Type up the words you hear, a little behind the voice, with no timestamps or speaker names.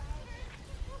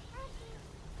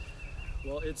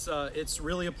Well, it's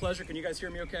really a pleasure. Can you guys hear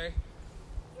me okay?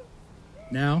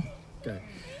 Now? Okay.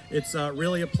 It's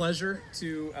really a pleasure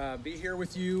to be here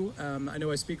with you. I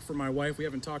know I speak for my wife. We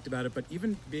haven't talked about it, but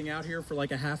even being out here for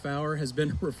like a half hour has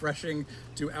been refreshing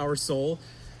to our soul.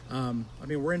 I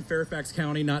mean, we're in Fairfax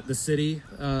County, not the city,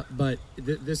 but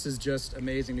this is just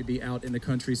amazing to be out in the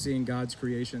country seeing God's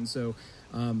creation. So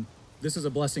this is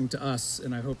a blessing to us,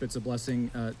 and I hope it's a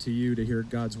blessing to you to hear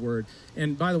God's word.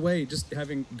 And by the way, just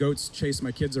having goats chase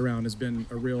my kids around has been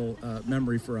a real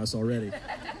memory for us already.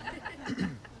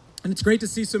 And it's great to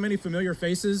see so many familiar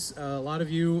faces. A lot of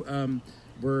you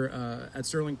were at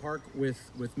Sterling Park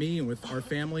with me and with our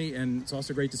family, and it's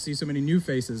also great to see so many new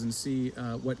faces and see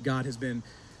what God has been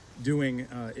doing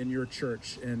in your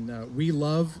church. And we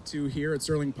love to hear at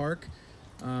Sterling Park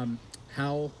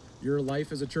how your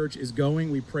life as a church is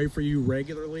going. We pray for you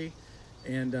regularly,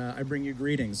 and I bring you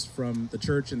greetings from the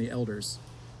church and the elders.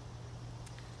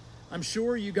 I'm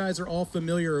sure you guys are all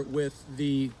familiar with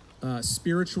the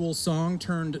spiritual song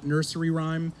turned nursery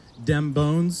rhyme, Dem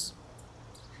Bones.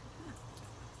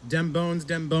 Dem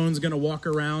Bones, gonna walk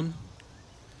around.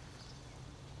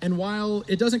 And while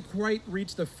it doesn't quite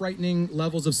reach the frightening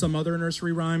levels of some other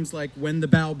nursery rhymes, like when the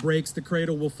bough breaks, the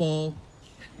cradle will fall,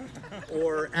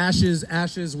 or ashes,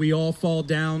 ashes, we all fall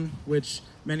down, which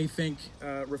many think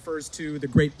refers to the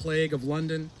Great Plague of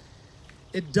London,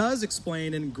 it does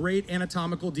explain in great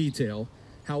anatomical detail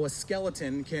how a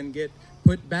skeleton can get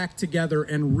put back together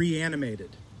and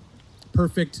reanimated.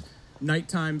 Perfect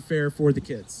nighttime fare for the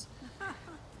kids.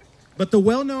 But the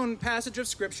well-known passage of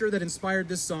scripture that inspired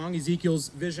this song, Ezekiel's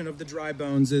vision of the dry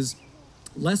bones, is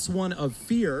less one of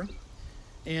fear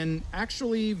and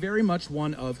actually very much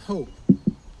one of hope.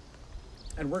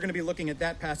 And we're going to be looking at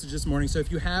that passage this morning. So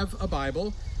if you have a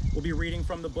Bible, we'll be reading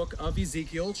from the book of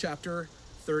Ezekiel, chapter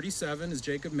 37, as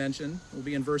Jacob mentioned. We'll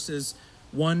be in verses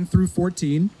 1 through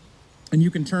 14. And you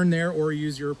can turn there or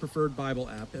use your preferred Bible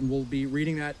app. And we'll be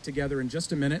reading that together in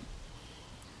just a minute.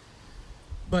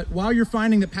 But while you're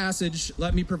finding the passage,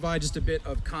 let me provide just a bit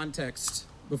of context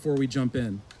before we jump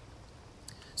in.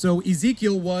 So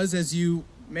Ezekiel was, as you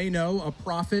may know, a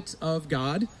prophet of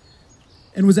God,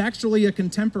 and was actually a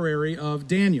contemporary of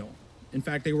Daniel. In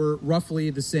fact, they were roughly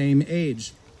the same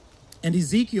age. And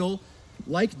Ezekiel,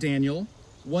 like Daniel,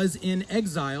 was in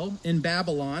exile in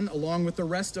Babylon, along with the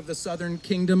rest of the southern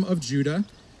kingdom of Judah.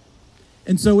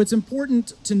 And so it's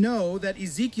important to know that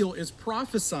Ezekiel is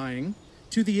prophesying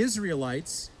to the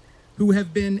Israelites who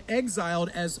have been exiled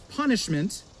as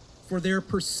punishment for their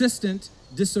persistent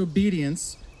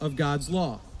disobedience of God's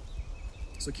law.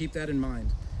 So keep that in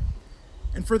mind.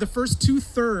 And for the first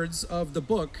 2/3 of the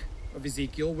book of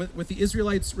Ezekiel, with the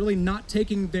Israelites really not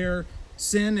taking their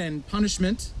sin and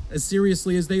punishment as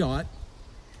seriously as they ought,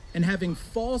 and having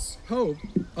false hope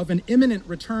of an imminent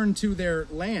return to their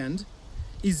land,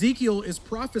 Ezekiel is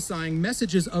prophesying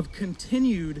messages of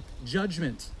continued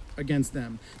judgment against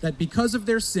them, that because of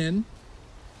their sin,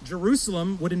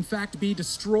 Jerusalem would in fact be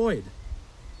destroyed,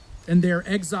 and their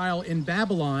exile in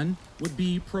Babylon would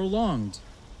be prolonged.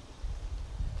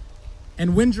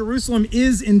 And when Jerusalem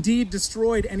is indeed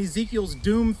destroyed and Ezekiel's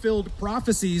doom-filled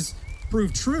prophecies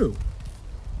prove true,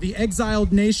 the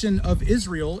exiled nation of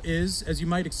Israel is, as you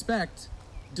might expect,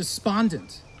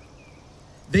 despondent.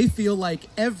 They feel like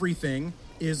everything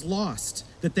is lost,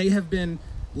 that they have been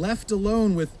left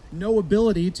alone with no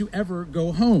ability to ever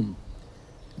go home.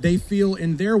 They feel,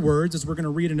 in their words, as we're going to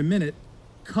read in a minute,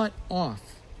 cut off.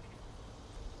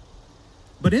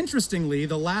 But interestingly,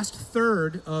 the last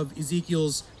third of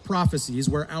Ezekiel's prophecies,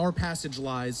 where our passage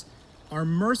lies, are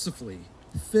mercifully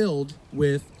filled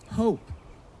with hope.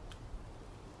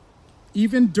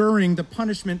 Even during the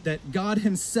punishment that God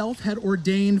himself had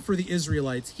ordained for the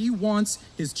Israelites, he wants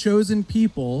his chosen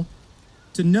people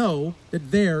to know that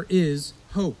there is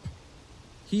hope.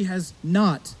 He has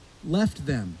not left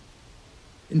them.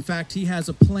 In fact, he has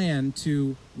a plan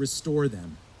to restore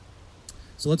them.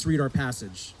 So let's read our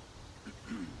passage.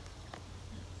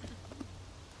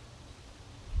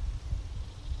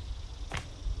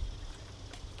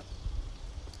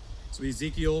 So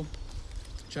Ezekiel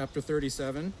chapter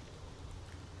 37,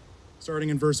 starting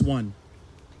in verse 1.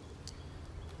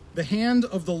 The hand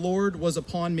of the Lord was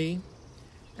upon me,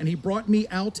 and he brought me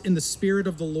out in the spirit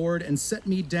of the Lord and set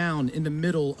me down in the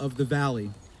middle of the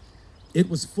valley. It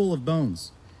was full of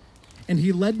bones. And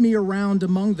he led me around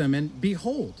among them, and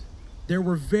behold, there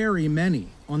were very many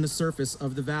on the surface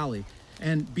of the valley.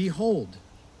 And behold,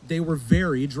 they were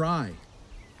very dry.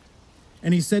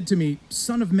 And he said to me,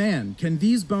 Son of man, can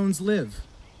these bones live?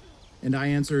 And I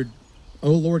answered,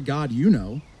 O Lord God, you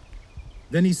know.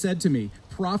 Then he said to me,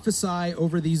 Prophesy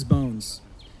over these bones,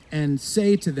 and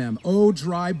say to them, O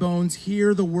dry bones,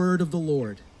 hear the word of the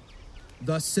Lord.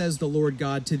 Thus says the Lord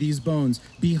God to these bones,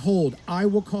 behold, I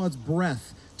will cause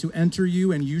breath to enter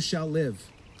you, and you shall live.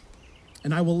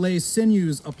 And I will lay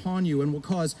sinews upon you, and will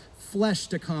cause flesh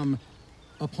to come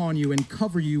upon you, and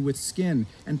cover you with skin,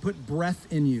 and put breath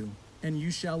in you, and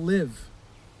you shall live.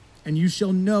 And you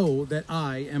shall know that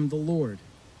I am the Lord.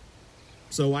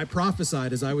 So I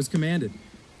prophesied as I was commanded.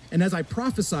 And as I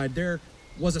prophesied, there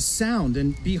was a sound,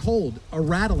 and behold, a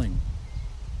rattling.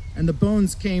 And the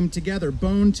bones came together,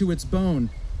 bone to its bone.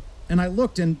 And I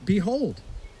looked, and behold,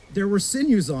 there were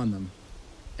sinews on them,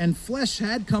 and flesh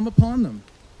had come upon them,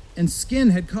 and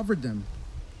skin had covered them,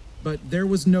 but there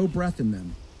was no breath in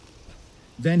them.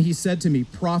 Then he said to me,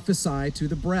 prophesy to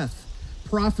the breath.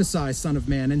 Prophesy, Son of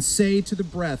Man, and say to the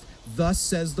breath, thus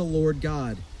says the Lord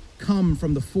God, come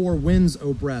from the four winds,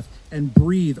 O breath, and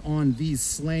breathe on these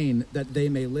slain, that they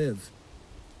may live.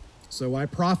 So I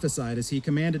prophesied as he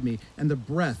commanded me, and the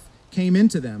breath came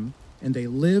into them, and they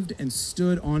lived and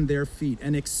stood on their feet,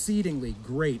 an exceedingly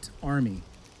great army.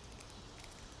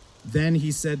 Then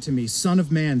he said to me, Son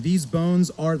of man, these bones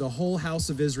are the whole house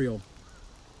of Israel.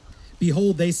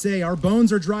 Behold, they say, our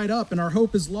bones are dried up, and our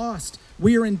hope is lost.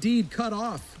 We are indeed cut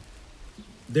off.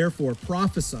 Therefore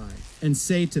prophesy and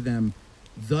say to them,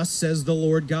 thus says the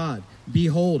Lord God,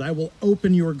 behold, I will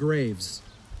open your graves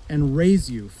and raise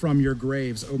you from your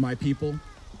graves, O my people,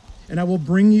 and I will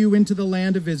bring you into the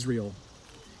land of Israel,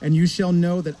 and you shall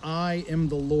know that I am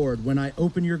the Lord when I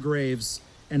open your graves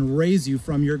and raise you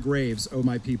from your graves, O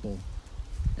my people.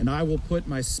 And I will put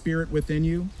my spirit within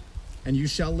you, and you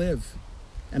shall live,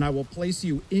 and I will place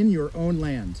you in your own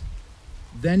land.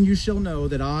 Then you shall know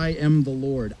that I am the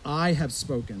Lord. I have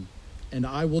spoken, and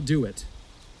I will do it,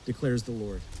 declares the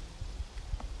Lord.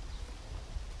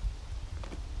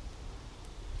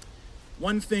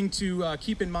 One thing to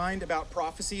keep in mind about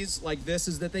prophecies like this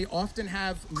is that they often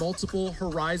have multiple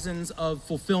horizons of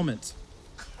fulfillment.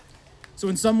 So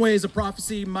in some ways, a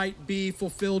prophecy might be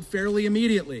fulfilled fairly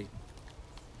immediately,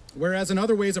 whereas in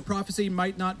other ways, a prophecy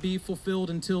might not be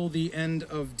fulfilled until the end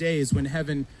of days when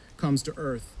heaven comes to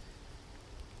earth.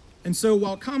 And so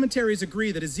while commentaries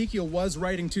agree that Ezekiel was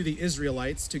writing to the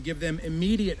Israelites to give them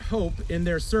immediate hope in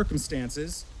their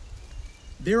circumstances,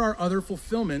 there are other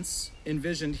fulfillments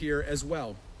envisioned here as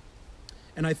well.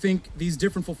 And I think these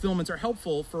different fulfillments are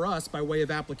helpful for us by way of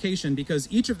application, because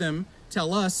each of them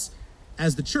tell us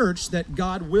as the church that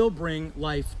God will bring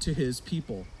life to his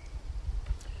people.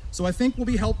 So I think we'll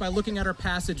be helped by looking at our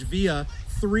passage via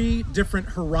three different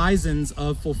horizons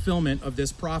of fulfillment of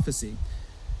this prophecy.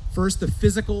 First, the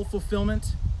physical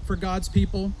fulfillment for God's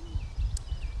people.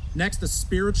 Next, the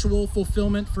spiritual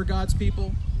fulfillment for God's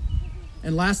people.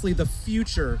 And lastly, the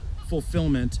future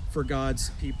fulfillment for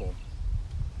God's people.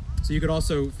 So you could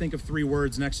also think of three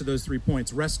words next to those 3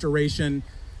 points: restoration,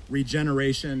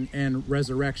 regeneration, and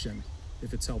resurrection,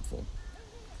 if it's helpful.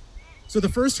 So the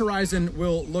first horizon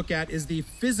we'll look at is the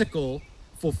physical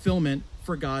fulfillment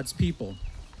for God's people.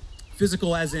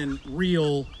 Physical as in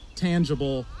real,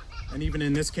 tangible, and even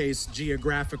in this case,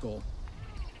 geographical.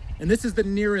 And this is the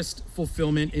nearest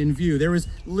fulfillment in view. There is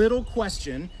little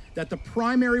question that the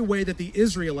primary way that the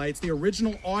Israelites, the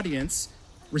original audience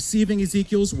receiving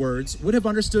Ezekiel's words, would have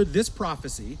understood this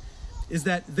prophecy is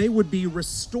that they would be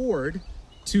restored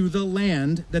to the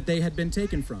land that they had been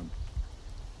taken from.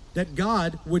 That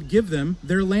God would give them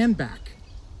their land back,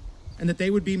 and that they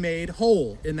would be made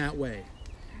whole in that way.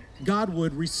 God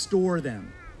would restore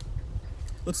them.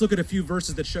 Let's look at a few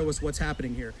verses that show us what's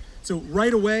happening here. So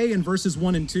right away in verses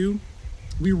 1 and 2,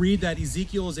 we read that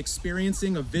Ezekiel is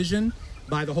experiencing a vision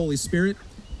by the Holy Spirit,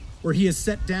 where he is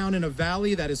set down in a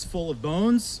valley that is full of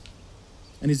bones.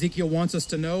 And Ezekiel wants us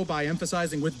to know by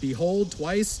emphasizing with behold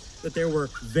twice that there were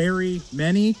very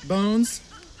many bones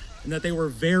and that they were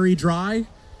very dry.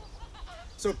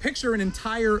 So picture an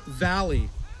entire valley.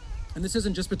 And this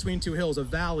isn't just between two hills. A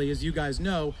valley, as you guys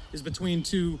know, is between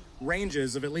two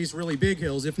ranges of at least really big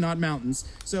hills, if not mountains.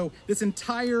 So this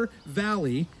entire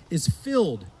valley is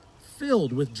filled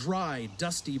with dry,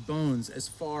 dusty bones as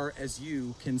far as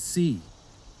you can see.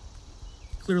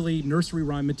 Clearly nursery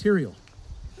rhyme material.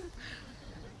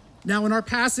 Now in our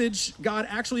passage, God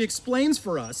actually explains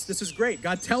for us, this is great,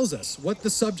 God tells us what the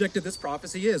subject of this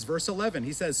prophecy is. Verse 11,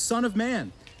 he says, Son of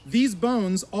man, these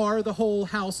bones are the whole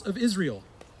house of Israel.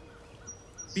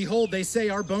 Behold, they say,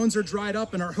 our bones are dried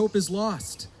up and our hope is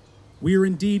lost. We are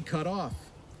indeed cut off.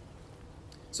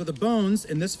 So the bones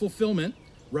in this fulfillment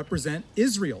represent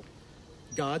Israel,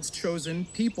 God's chosen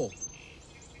people.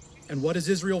 And what is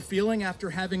Israel feeling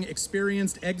after having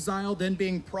experienced exile, then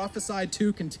being prophesied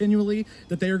to continually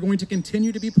that they are going to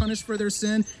continue to be punished for their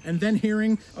sin, and then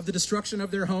hearing of the destruction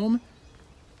of their home?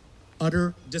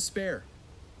 Utter despair.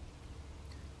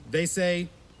 They say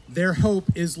their hope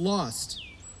is lost.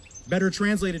 Better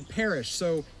translated, perish.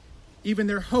 So even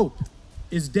their hope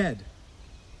is dead.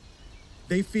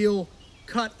 They feel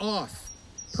cut off,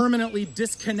 permanently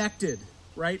disconnected,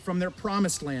 right, from their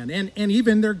promised land and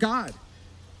even their God.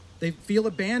 They feel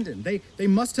abandoned. They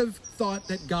must have thought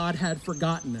that God had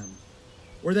forgotten them,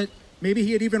 or that maybe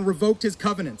he had even revoked his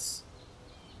covenants.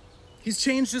 He's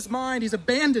changed his mind. He's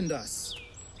abandoned us.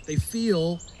 They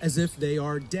feel as if they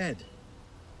are dead,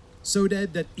 so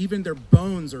dead that even their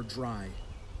bones are dry.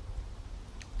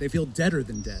 They feel deader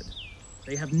than dead.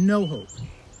 They have no hope.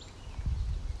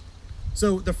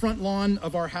 So the front lawn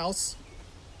of our house,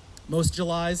 most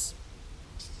Julys,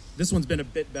 this one's been a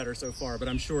bit better so far, but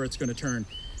I'm sure it's going to turn.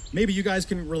 Maybe you guys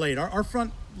can relate. Our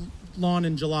front lawn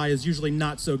in July is usually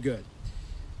not so good.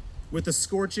 With the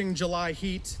scorching July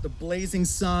heat, the blazing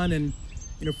sun, and,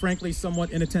 frankly,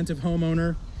 somewhat inattentive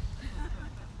homeowner.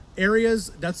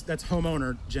 Areas, that's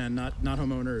homeowner, Jen, not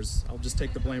homeowners. I'll just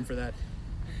take the blame for that.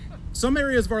 Some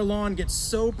areas of our lawn get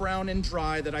so brown and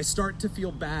dry that I start to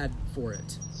feel bad for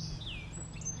it.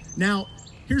 Now,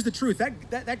 here's the truth.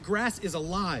 That grass is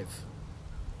alive.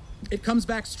 It comes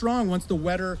back strong once the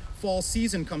wetter fall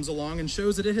season comes along and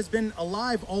shows that it has been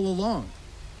alive all along.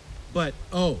 But,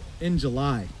 in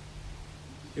July,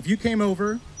 if you came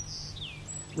over,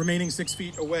 remaining 6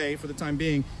 feet away for the time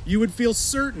being, you would feel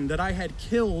certain that I had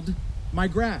killed my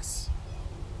grass.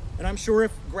 And I'm sure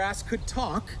if grass could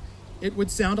talk, it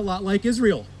would sound a lot like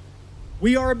Israel.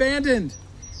 We are abandoned.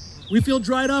 We feel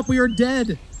dried up. We are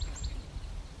dead.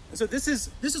 And so this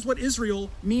is what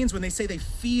Israel means when they say they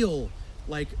feel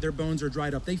like their bones are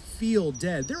dried up. They feel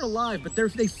dead. They're alive, but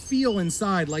they feel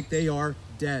inside like they are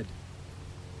dead.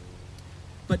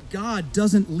 But God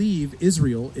doesn't leave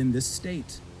Israel in this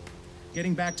state.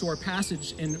 Getting back to our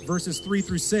passage in verses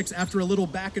 3-6, after a little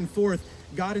back and forth,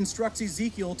 God instructs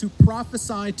Ezekiel to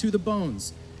prophesy to the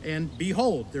bones. And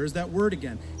behold, there's that word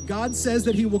again. God says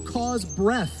that he will cause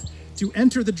breath to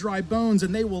enter the dry bones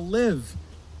and they will live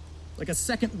like a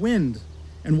second wind.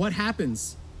 And what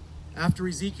happens? After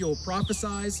Ezekiel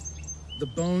prophesies, the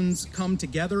bones come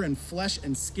together and flesh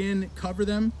and skin cover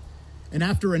them. And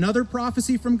after another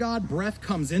prophecy from God, breath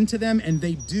comes into them and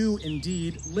they do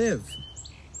indeed live.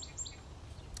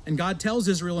 And God tells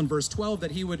Israel in verse 12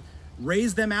 that he would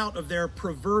raise them out of their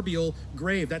proverbial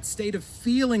grave, that state of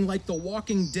feeling like the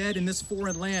walking dead in this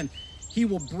foreign land. He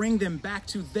will bring them back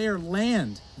to their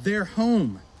land, their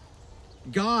home.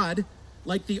 God,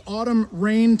 like the autumn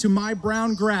rain to my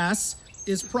brown grass,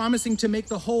 is promising to make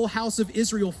the whole house of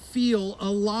Israel feel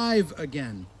alive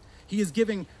again. He is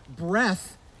giving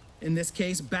breath, in this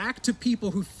case, back to people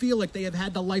who feel like they have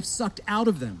had the life sucked out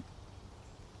of them.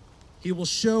 He will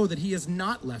show that he has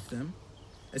not left them,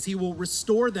 as he will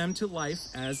restore them to life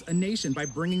as a nation by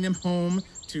bringing them home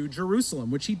to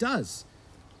Jerusalem, which he does,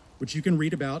 which you can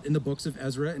read about in the books of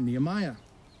Ezra and Nehemiah.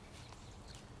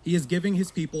 He is giving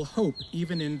his people hope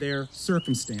even in their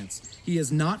circumstance. He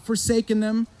has not forsaken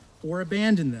them or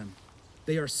abandoned them.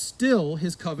 They are still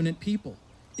his covenant people.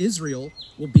 Israel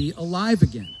will be alive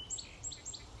again.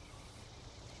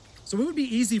 So it would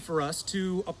be easy for us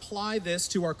to apply this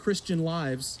to our Christian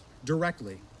lives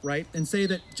directly, right? And say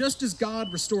that just as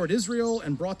God restored Israel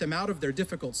and brought them out of their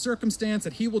difficult circumstance,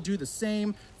 that he will do the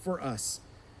same for us.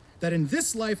 That in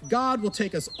this life, God will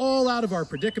take us all out of our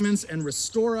predicaments and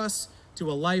restore us to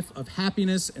a life of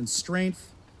happiness and strength.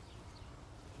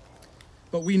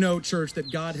 But we know, church, that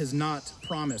God has not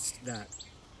promised that.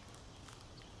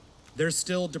 There's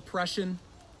still depression.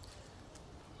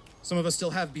 Some of us still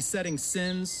have besetting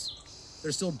sins.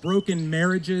 There's still broken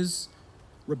marriages,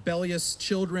 rebellious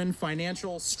children,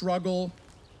 financial struggle,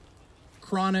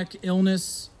 chronic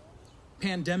illness,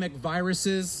 pandemic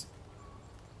viruses.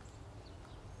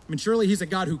 I mean, surely he's a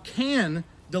God who can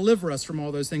deliver us from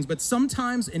all those things, but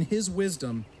sometimes in his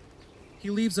wisdom, he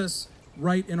leaves us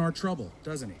right in our trouble,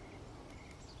 doesn't he?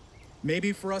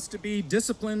 Maybe for us to be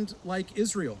disciplined like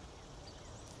Israel.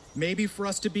 Maybe for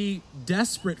us to be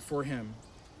desperate for him,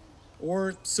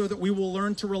 or so that we will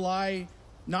learn to rely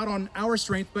not on our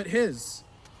strength, but his.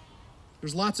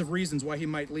 There's lots of reasons why he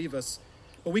might leave us,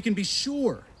 but we can be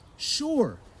sure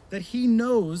that he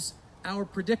knows our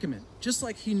predicament, just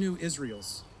like he knew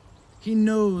Israel's. He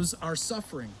knows our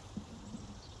suffering.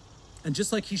 And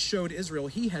just like he showed Israel,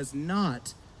 he has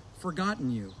not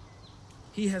forgotten you.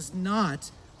 He has not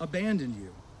abandoned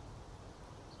you.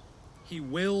 He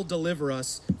will deliver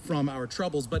us from our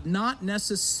troubles, but not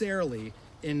necessarily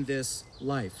in this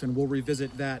life. And we'll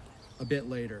revisit that a bit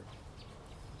later.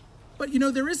 But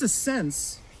there is a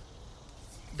sense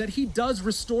that he does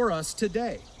restore us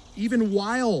today, even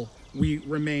while we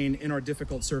remain in our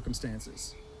difficult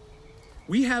circumstances.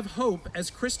 We have hope as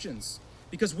Christians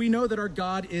because we know that our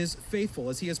God is faithful,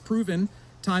 as he has proven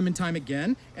time and time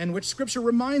again, and which Scripture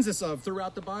reminds us of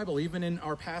throughout the Bible, even in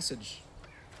our passage,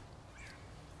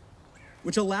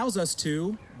 which allows us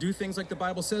to do things like the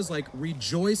Bible says, like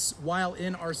rejoice while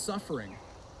in our suffering,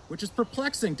 which is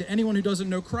perplexing to anyone who doesn't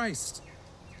know Christ,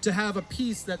 to have a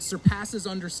peace that surpasses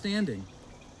understanding.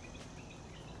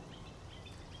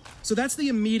 So that's the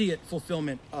immediate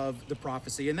fulfillment of the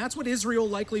prophecy, and that's what Israel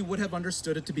likely would have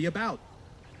understood it to be about.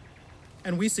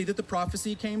 And we see that the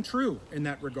prophecy came true in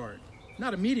that regard.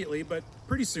 Not immediately, but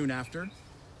pretty soon after.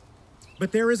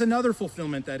 But there is another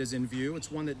fulfillment that is in view.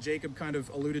 It's one that Jacob kind of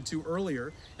alluded to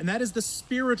earlier, and that is the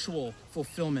spiritual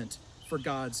fulfillment for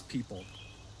God's people.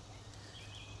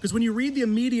 Because when you read the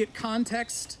immediate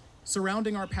context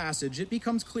surrounding our passage, it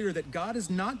becomes clear that God is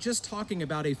not just talking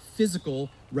about a physical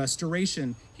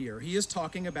restoration here. He is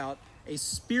talking about a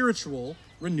spiritual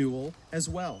renewal as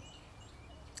well.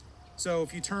 So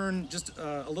if you turn just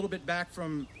a little bit back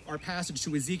from our passage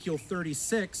to Ezekiel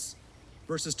 36,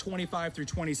 verses 25 through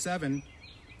 27,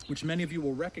 which many of you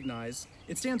will recognize,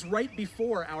 it stands right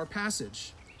before our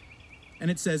passage.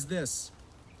 And it says this: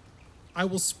 I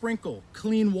will sprinkle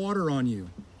clean water on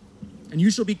you, and you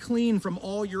shall be clean from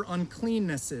all your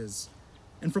uncleannesses,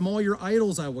 and from all your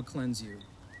idols I will cleanse you.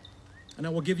 And I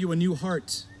will give you a new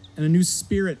heart, and a new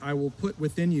spirit I will put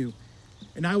within you.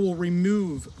 And I will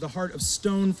remove the heart of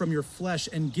stone from your flesh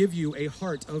and give you a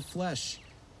heart of flesh.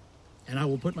 And I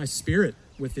will put my spirit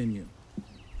within you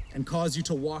and cause you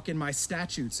to walk in my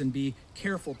statutes and be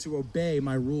careful to obey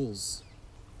my rules.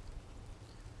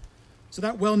 So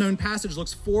that well-known passage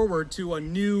looks forward to a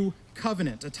new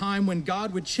covenant, a time when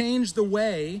God would change the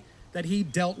way that he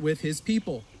dealt with his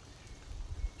people.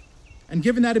 And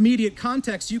given that immediate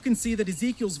context, you can see that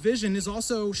Ezekiel's vision is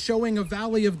also showing a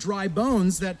valley of dry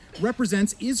bones that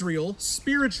represents Israel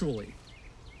spiritually,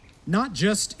 not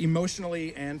just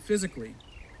emotionally and physically.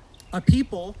 A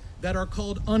people that are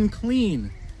called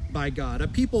unclean by God, a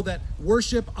people that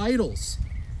worship idols,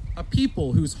 a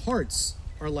people whose hearts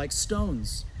are like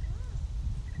stones.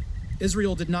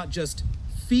 Israel did not just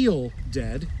feel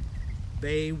dead,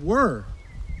 they were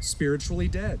spiritually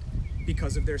dead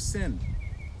because of their sin.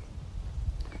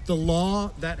 The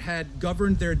law that had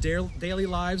governed their daily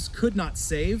lives could not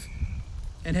save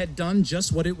and had done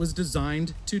just what it was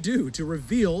designed to do, to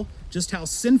reveal just how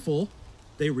sinful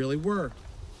they really were.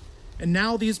 And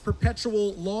now these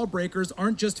perpetual lawbreakers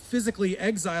aren't just physically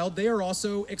exiled, they are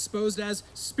also exposed as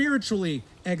spiritually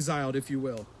exiled, if you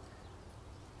will.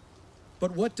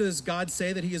 But what does God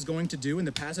say that he is going to do in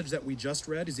the passage that we just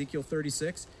read, Ezekiel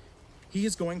 36? He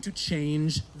is going to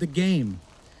change the game.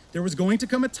 There was going to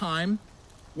come a time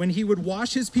when he would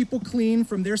wash his people clean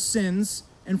from their sins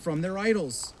and from their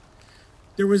idols.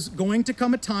 There was going to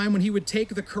come a time when he would take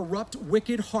the corrupt,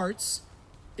 wicked hearts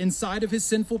inside of his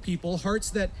sinful people, hearts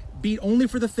that beat only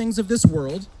for the things of this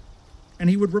world, and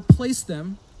he would replace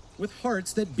them with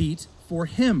hearts that beat for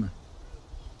him.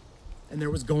 And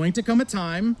there was going to come a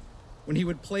time when he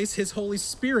would place his Holy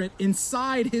Spirit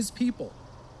inside his people,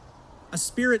 a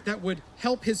spirit that would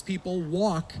help his people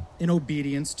walk in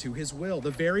obedience to his will,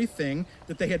 the very thing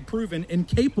that they had proven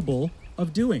incapable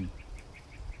of doing.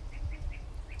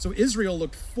 So Israel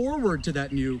looked forward to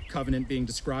that new covenant being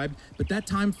described, but that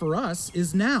time for us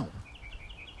is now.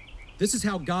 This is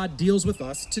how God deals with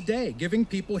us today, giving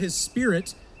people his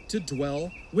Spirit to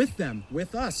dwell with them,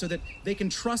 with us, so that they can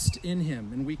trust in him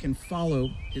and we can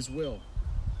follow his will.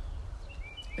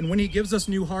 And when he gives us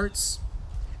new hearts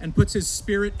and puts his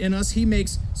Spirit in us, he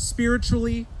makes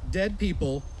spiritually dead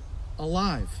people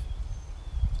alive.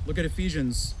 Look at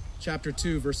Ephesians chapter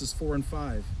 2, verses 4 and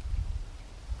 5.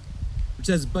 Which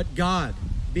says, but God,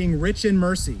 being rich in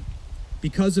mercy,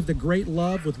 because of the great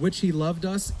love with which he loved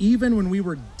us, even when we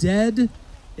were dead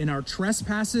in our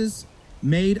trespasses,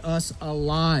 made us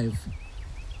alive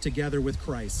together with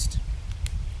Christ.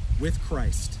 With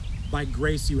Christ. By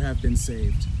grace you have been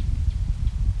saved.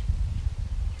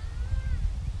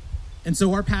 And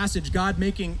so our passage, God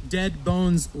making dead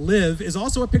bones live, is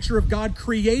also a picture of God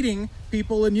creating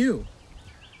people anew.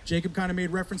 Jacob kind of made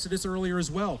reference to this earlier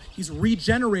as well. He's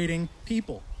regenerating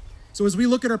people. So as we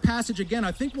look at our passage again,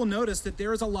 I think we'll notice that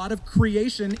there is a lot of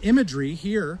creation imagery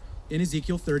here in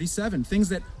Ezekiel 37, things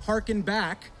that harken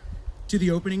back to the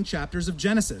opening chapters of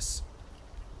Genesis.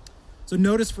 So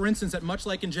notice, for instance, that much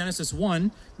like in Genesis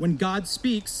 1, when God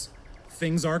speaks,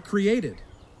 things are created.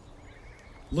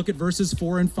 Look at verses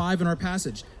 4 and 5 in our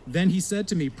passage. Then he said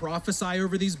to me, prophesy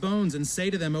over these bones and say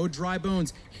to them, O dry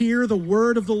bones, hear the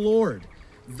word of the Lord.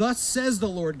 Thus says the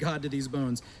Lord God to these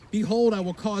bones, behold, I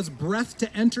will cause breath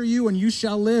to enter you and you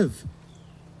shall live.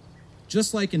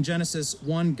 Just like in Genesis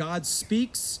 1, God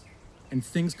speaks and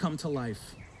things come to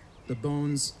life. The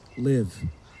bones live.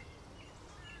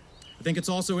 I think it's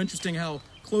also interesting how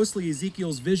closely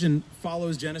Ezekiel's vision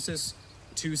follows Genesis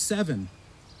 2:7.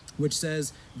 Which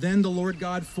says, then the Lord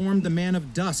God formed the man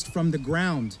of dust from the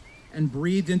ground and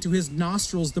breathed into his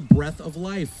nostrils the breath of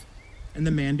life, and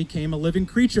the man became a living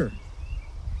creature.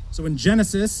 So in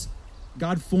Genesis,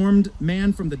 God formed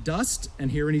man from the dust,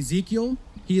 and here in Ezekiel,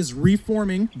 he is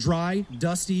reforming dry,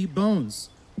 dusty bones.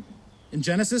 In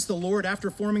Genesis, the Lord,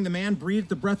 after forming the man, breathed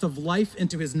the breath of life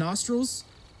into his nostrils,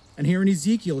 and here in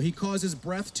Ezekiel, he causes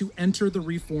breath to enter the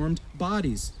reformed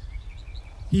bodies.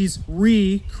 He's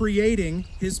recreating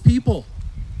his people.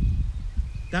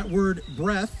 That word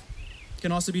breath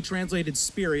can also be translated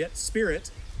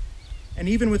spirit. And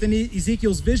even within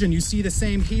Ezekiel's vision, you see the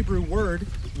same Hebrew word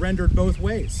rendered both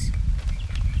ways.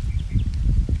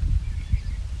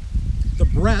 The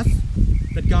breath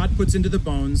that God puts into the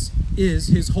bones is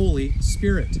his Holy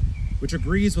Spirit, which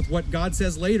agrees with what God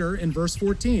says later in verse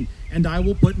 14. And I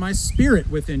will put my spirit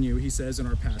within you, he says in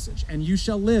our passage, and you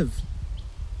shall live.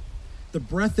 The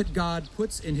breath that God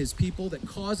puts in his people that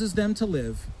causes them to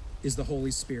live is the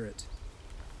Holy Spirit.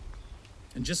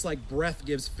 And just like breath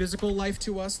gives physical life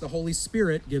to us, the Holy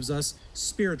Spirit gives us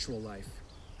spiritual life.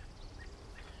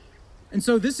 And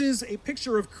so this is a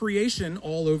picture of creation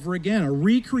all over again, a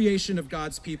recreation of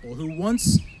God's people who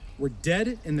once were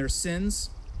dead in their sins.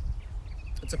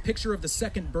 It's a picture of the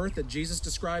second birth that Jesus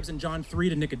describes in John 3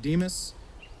 to Nicodemus.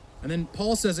 And then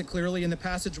Paul says it clearly in the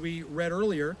passage we read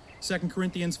earlier, 2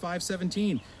 Corinthians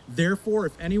 5:17. Therefore,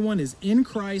 if anyone is in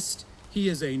Christ, he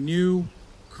is a new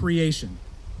creation.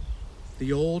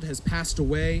 The old has passed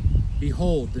away.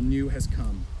 Behold, the new has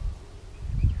come.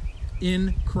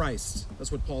 In Christ.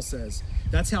 That's what Paul says.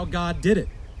 That's how God did it.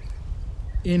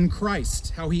 In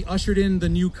Christ. How he ushered in the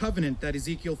new covenant that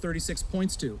Ezekiel 36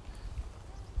 points to,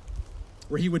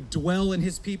 where he would dwell in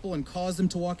his people and cause them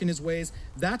to walk in his ways.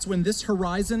 That's when this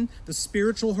horizon, the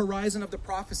spiritual horizon of the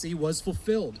prophecy, was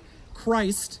fulfilled.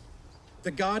 Christ,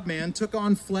 the God-man, took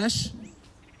on flesh,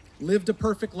 lived a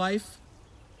perfect life,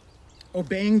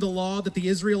 obeying the law that the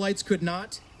Israelites could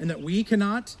not and that we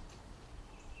cannot.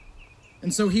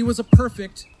 And so he was a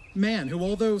perfect man who,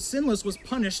 although sinless, was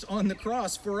punished on the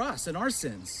cross for us and our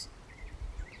sins.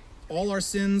 All our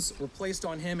sins were placed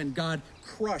on him, and God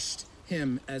crushed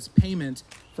him as payment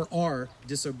for our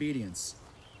disobedience.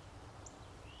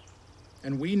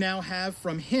 And we now have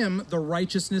from him the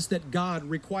righteousness that God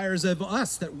requires of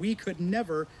us, that we could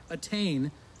never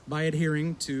attain by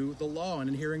adhering to the law and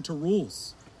adhering to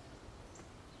rules.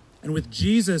 And with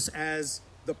Jesus as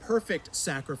the perfect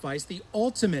sacrifice, the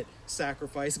ultimate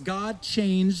sacrifice, God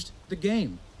changed the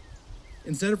game.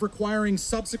 Instead of requiring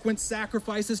subsequent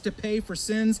sacrifices to pay for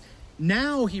sins,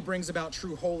 now he brings about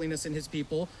true holiness in his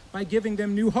people by giving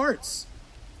them new hearts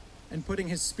and putting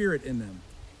his spirit in them.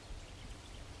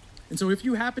 And so if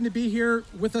you happen to be here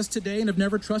with us today and have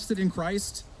never trusted in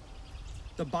Christ,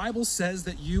 the Bible says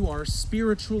that you are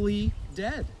spiritually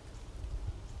dead.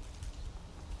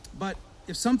 But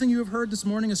if something you have heard this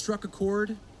morning has struck a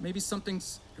chord, maybe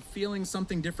something's feeling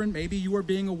something different, maybe you are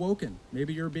being awoken,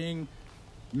 maybe you're being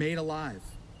made alive.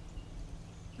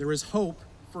 There is hope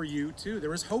for you too.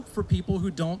 There is hope for people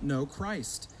who don't know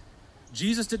Christ.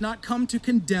 Jesus did not come to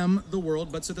condemn the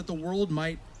world, but so that the world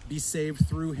might be saved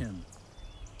through him.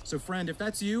 So friend, if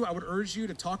that's you, I would urge you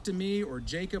to talk to me or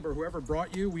Jacob or whoever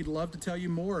brought you. We'd love to tell you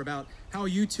more about how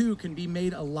you too can be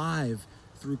made alive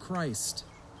through Christ.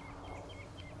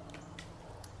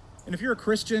 And if you're a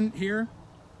Christian here,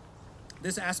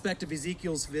 this aspect of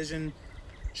Ezekiel's vision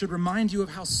should remind you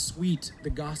of how sweet the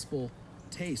gospel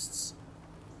tastes.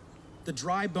 The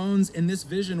dry bones in this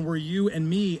vision were you and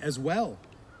me as well.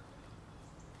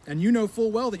 And you know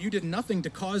full well that you did nothing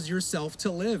to cause yourself to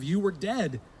live. You were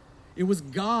dead. It was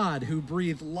God who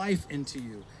breathed life into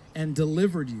you and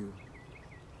delivered you.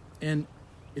 And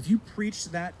if you preach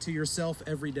that to yourself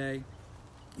every day,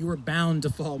 you are bound to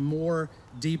fall more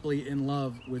deeply in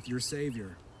love with your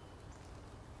Savior.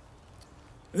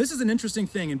 This is an interesting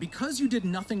thing, and because you did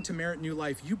nothing to merit new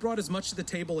life, you brought as much to the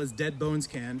table as dead bones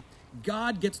can.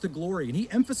 God gets the glory, and he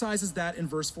emphasizes that in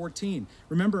verse 14.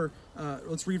 Remember,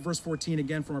 let's read verse 14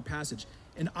 again from our passage.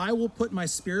 And I will put my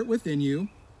spirit within you,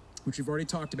 which we've already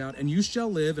talked about, and you shall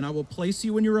live, and I will place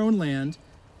you in your own land.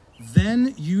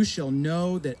 Then you shall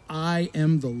know that I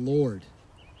am the Lord.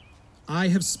 I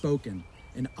have spoken,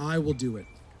 and I will do it.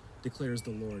 declares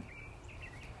the Lord.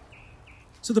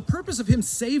 So the purpose of him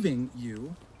saving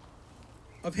you,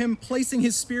 of him placing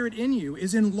his Spirit in you,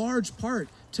 is in large part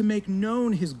to make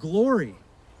known his glory,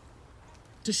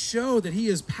 to show that he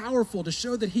is powerful, to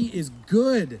show that he is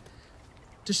good,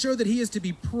 to show that he is to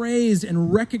be praised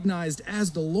and recognized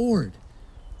as the Lord.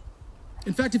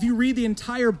 In fact, if you read the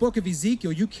entire book of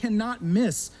Ezekiel, you cannot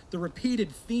miss the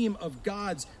repeated theme of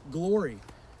God's glory.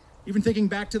 Even thinking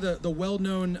back to the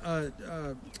well-known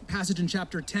passage in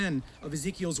chapter 10 of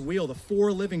Ezekiel's wheel, the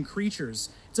four living creatures.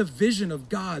 It's a vision of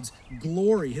God's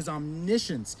glory, his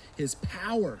omniscience, his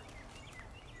power.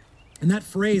 And that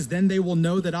phrase, "then they will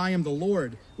know that I am the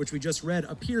Lord," which we just read,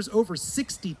 appears over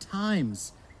 60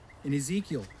 times in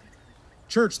Ezekiel.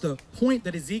 Church, the point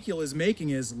that Ezekiel is making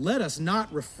is, let us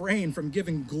not refrain from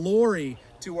giving glory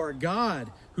to our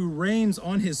God who reigns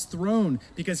on his throne,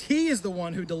 because he is the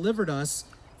one who delivered us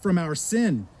from our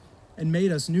sin and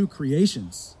made us new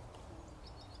creations.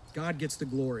 God gets the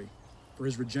glory for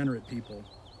his regenerate people.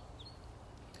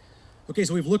 Okay,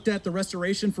 so we've looked at the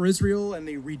restoration for Israel and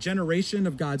the regeneration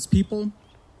of God's people,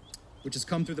 which has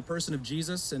come through the person of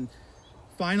Jesus. And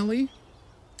finally,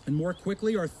 and more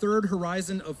quickly, our third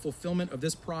horizon of fulfillment of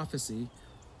this prophecy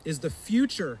is the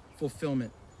future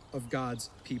fulfillment of God's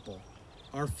people,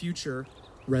 our future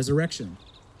resurrection.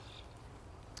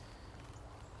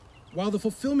 While the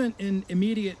fulfillment in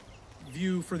immediate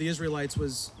view for the Israelites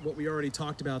was what we already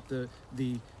talked about, the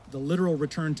literal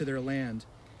return to their land,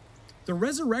 the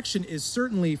resurrection is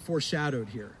certainly foreshadowed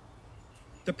here.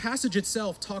 The passage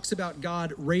itself talks about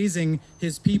God raising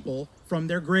his people from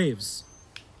their graves.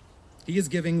 He is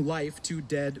giving life to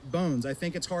dead bones. I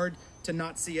think it's hard to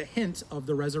not see a hint of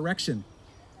the resurrection.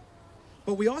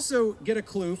 But we also get a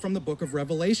clue from the book of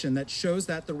Revelation that shows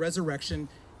that the resurrection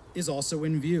is also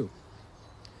in view.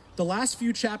 The last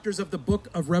few chapters of the book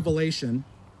of Revelation,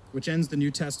 which ends the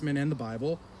New Testament and the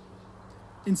Bible,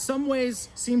 in some ways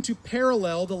seem to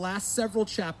parallel the last several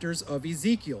chapters of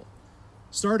Ezekiel,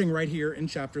 starting right here in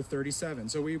chapter 37.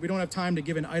 So we don't have time to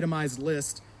give an itemized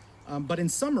list, but in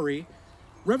summary,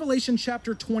 Revelation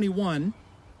chapter 21,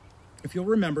 if you'll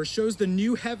remember, shows the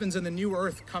new heavens and the new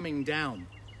earth coming down.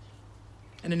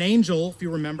 And an angel, if you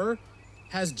remember,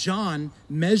 has John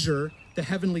measure the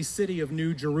heavenly city of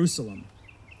New Jerusalem.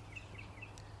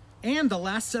 And the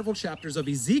last several chapters of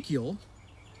Ezekiel,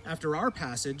 after our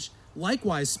passage,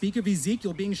 likewise speak of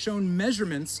Ezekiel being shown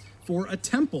measurements for a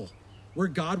temple where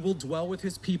God will dwell with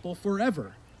his people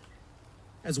forever,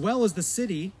 as well as the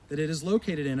city that it is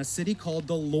located in, a city called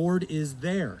the Lord is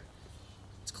there.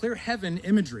 It's clear heaven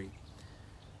imagery.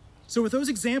 So with those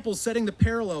examples setting the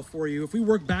parallel for you, if we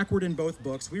work backward in both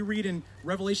books, we read in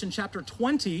Revelation chapter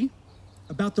 20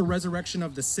 about the resurrection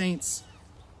of the saints.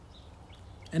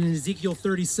 And in Ezekiel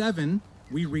 37,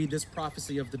 we read this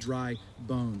prophecy of the dry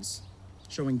bones,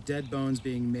 showing dead bones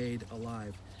being made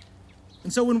alive.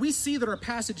 And so when we see that our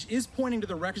passage is pointing to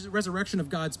the resurrection of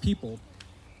God's people,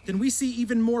 then we see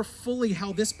even more fully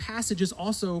how this passage is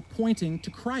also pointing to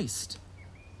Christ.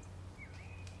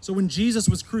 So when Jesus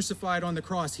was crucified on the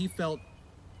cross, he felt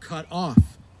cut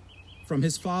off from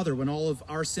his Father when all of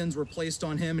our sins were placed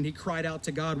on him, and he cried out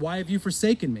to God, "Why have you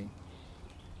forsaken me?"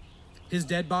 His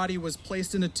dead body was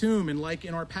placed in a tomb, and like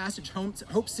in our passage,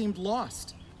 hope seemed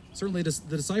lost. Certainly the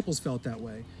disciples felt that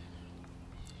way.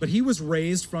 But he was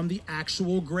raised from the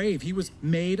actual grave. He was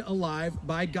made alive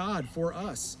by God for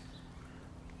us.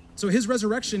 So his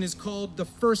resurrection is called the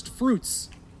first fruits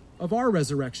of our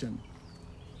resurrection.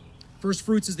 First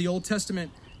fruits is the Old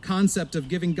Testament concept of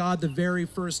giving God the very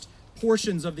first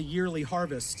portions of the yearly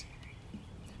harvest.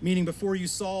 Meaning before you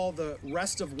saw the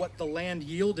rest of what the land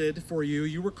yielded for you,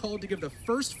 you were called to give the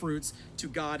first fruits to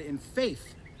God in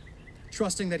faith,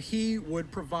 trusting that he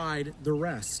would provide the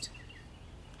rest.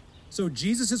 So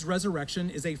Jesus' resurrection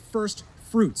is a first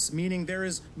fruits, meaning there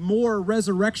is more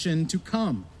resurrection to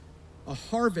come, a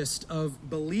harvest of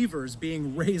believers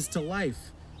being raised to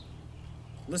life.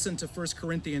 Listen to 1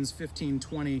 Corinthians 15,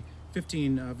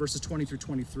 verses 20 through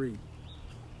 23.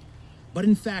 But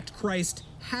in fact, Christ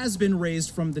has been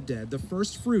raised from the dead, the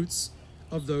first fruits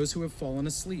of those who have fallen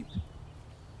asleep.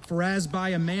 For as by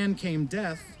a man came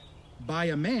death, by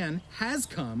a man has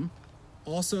come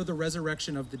also the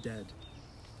resurrection of the dead.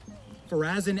 For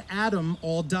as in Adam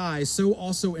all die, so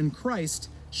also in Christ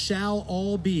shall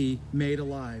all be made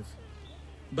alive.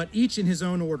 But each in his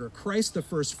own order, Christ the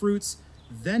first fruits,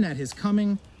 then at his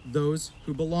coming, those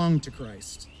who belong to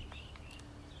Christ.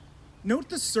 Note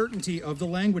the certainty of the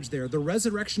language there. The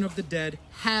resurrection of the dead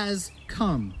has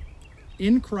come.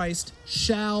 In Christ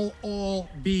shall all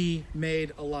be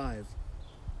made alive.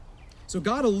 So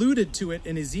God alluded to it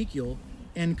in Ezekiel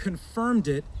and confirmed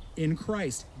it in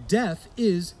Christ. Death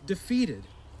is defeated.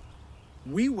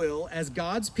 We will, as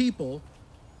God's people,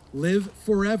 live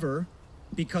forever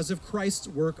because of Christ's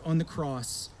work on the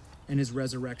cross and his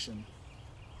resurrection.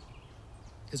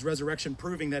 His resurrection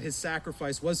proving that his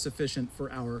sacrifice was sufficient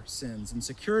for our sins and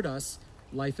secured us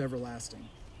life everlasting.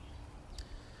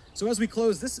 So as we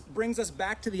close, this brings us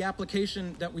back to the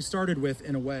application that we started with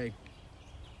in a way.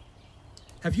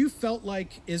 Have you felt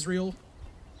like Israel?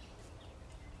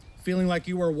 Feeling like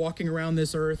you are walking around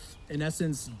this earth, in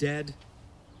essence, dead?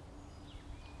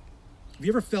 Have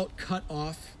you ever felt cut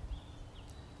off?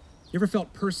 You ever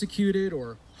felt persecuted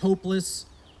or hopeless?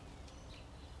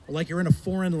 Or like you're in a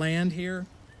foreign land here?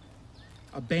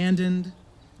 Abandoned,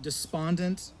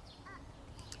 despondent?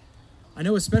 I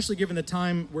know, especially given the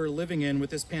time we're living in with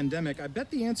this pandemic, I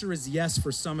bet the answer is yes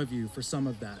for some of you, for some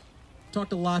of that. I've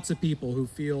talked to lots of people who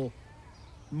feel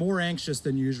more anxious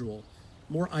than usual,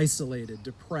 more isolated,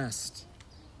 depressed.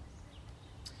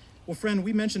 Well, friend,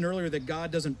 we mentioned earlier that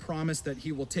God doesn't promise that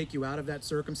he will take you out of that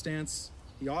circumstance.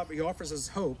 He offers us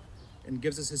hope and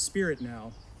gives us his Spirit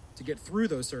now to get through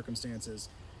those circumstances.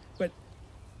 But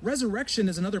resurrection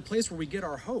is another place where we get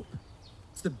our hope.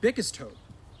 It's the biggest hope.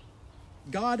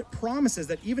 God promises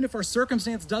that even if our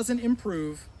circumstance doesn't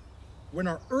improve, when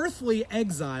our earthly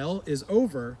exile is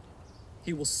over,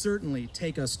 he will certainly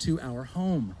take us to our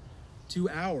home, to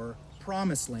our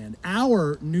promised land,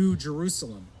 our new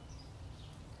Jerusalem,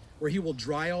 where he will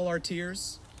dry all our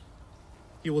tears.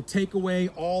 He will take away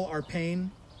all our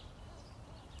pain.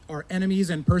 Our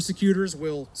enemies and persecutors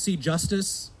will see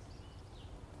justice.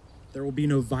 There will be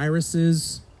no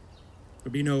viruses. There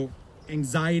will be no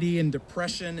anxiety and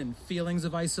depression and feelings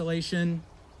of isolation.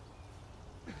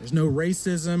 There's no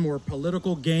racism or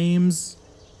political games.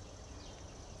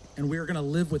 And we are going to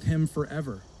live with him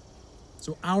forever.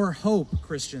 So our hope,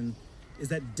 Christian, is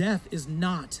that death is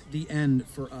not the end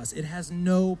for us. It has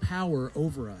no power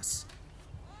over us.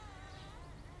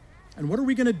 And what are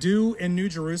we going to do in New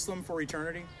Jerusalem for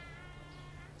eternity?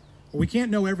 Well, we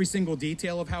can't know every single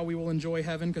detail of how we will enjoy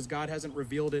heaven because God hasn't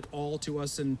revealed it all to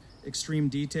us in extreme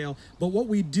detail. But what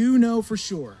we do know for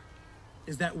sure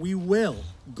is that we will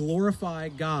glorify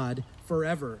God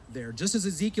forever there. Just as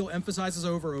Ezekiel emphasizes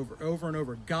over and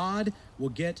over, God will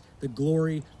get the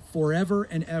glory forever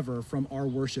and ever from our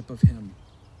worship of him.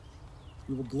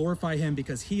 We will glorify him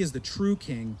because he is the true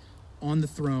king on the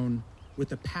throne with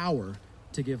the power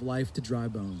to give life to dry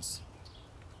bones.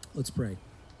 Let's pray.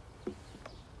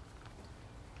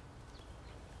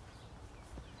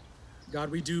 God,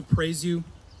 we do praise you.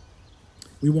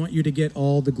 We want you to get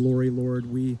all the glory, Lord.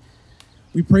 We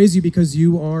praise you because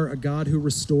you are a God who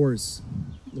restores.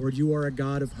 Lord, you are a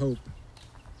God of hope.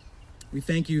 We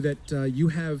thank you that you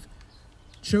have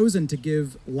chosen to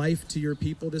give life to your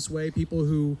people this way, people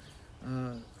who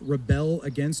rebel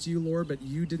against you, Lord, but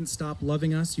you didn't stop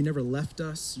loving us. You never left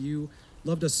us. You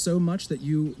loved us so much that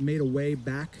you made a way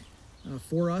back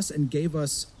for us and gave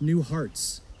us new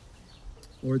hearts.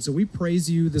 Lord, so we praise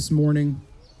you this morning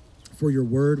for your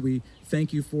word. We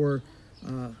thank you for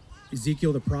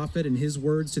Ezekiel the prophet and his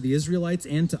words to the Israelites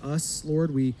and to us,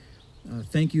 Lord. We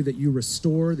thank you that you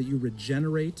restore, that you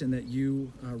regenerate, and that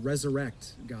you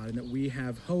resurrect, God, and that we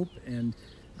have hope and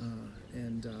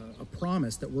a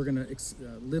promise that we're going to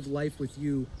live life with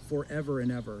you forever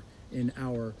and ever in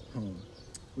our home.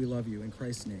 We love you. In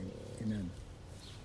Christ's name, amen.